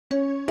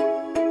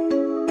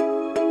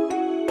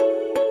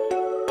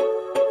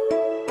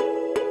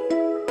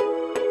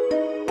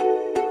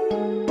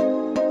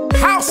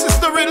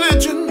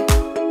religion,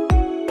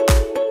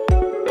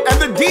 and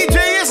the DJ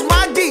is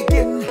my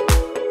deacon,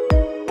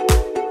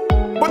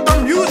 but the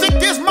music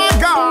is my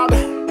God.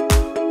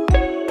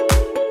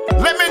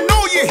 Let me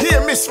know you hear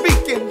me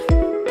speaking.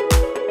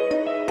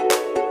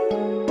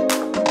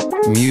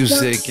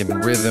 Music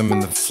and rhythm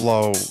and the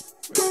flow,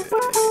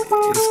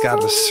 it's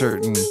got a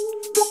certain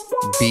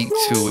beat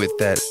to it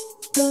that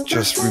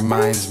just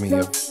reminds me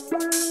of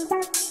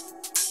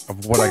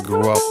what I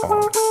grew up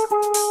on.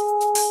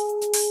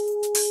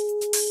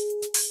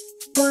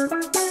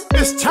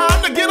 It's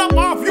time to get up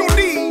off your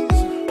knees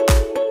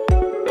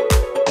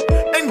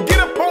and get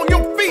up on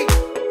your feet.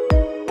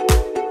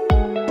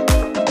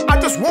 I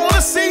just want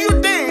to see you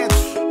dance.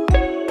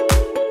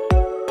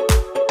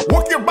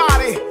 Work your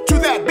body to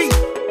that beat.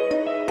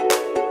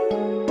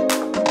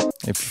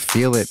 If you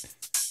feel it,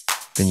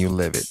 then you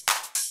live it.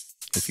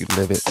 If you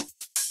live it,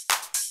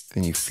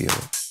 then you feel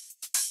it.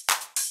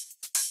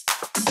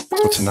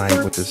 So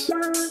tonight with this,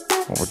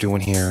 what we're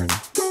doing here, and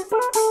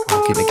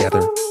all getting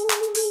together,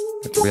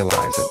 you have to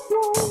realize that,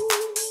 well,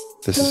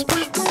 this is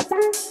special.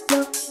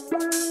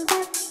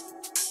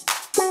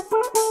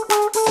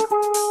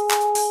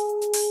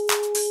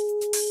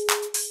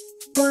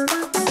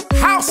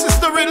 House is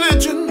the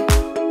religion,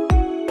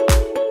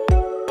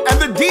 and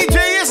the DJ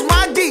is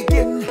my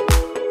deacon,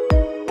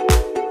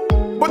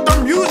 but the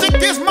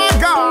music is my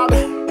God.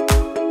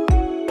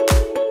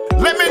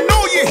 Let me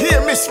know you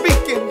hear me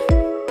speaking.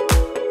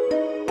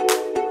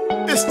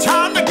 It's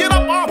time to get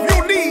up off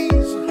your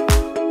knees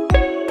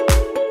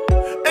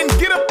and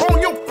get up on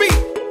your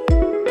feet.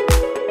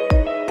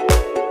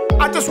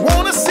 I just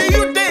want to see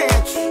you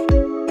dance.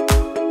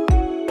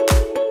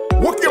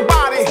 Work your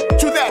body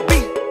to that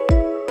beat.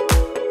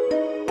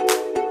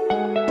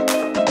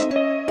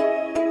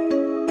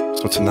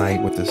 So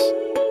tonight with this,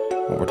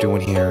 what we're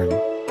doing here, and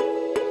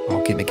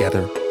all getting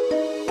together,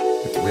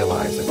 you have to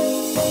realize that,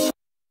 well,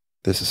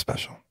 this is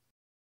special.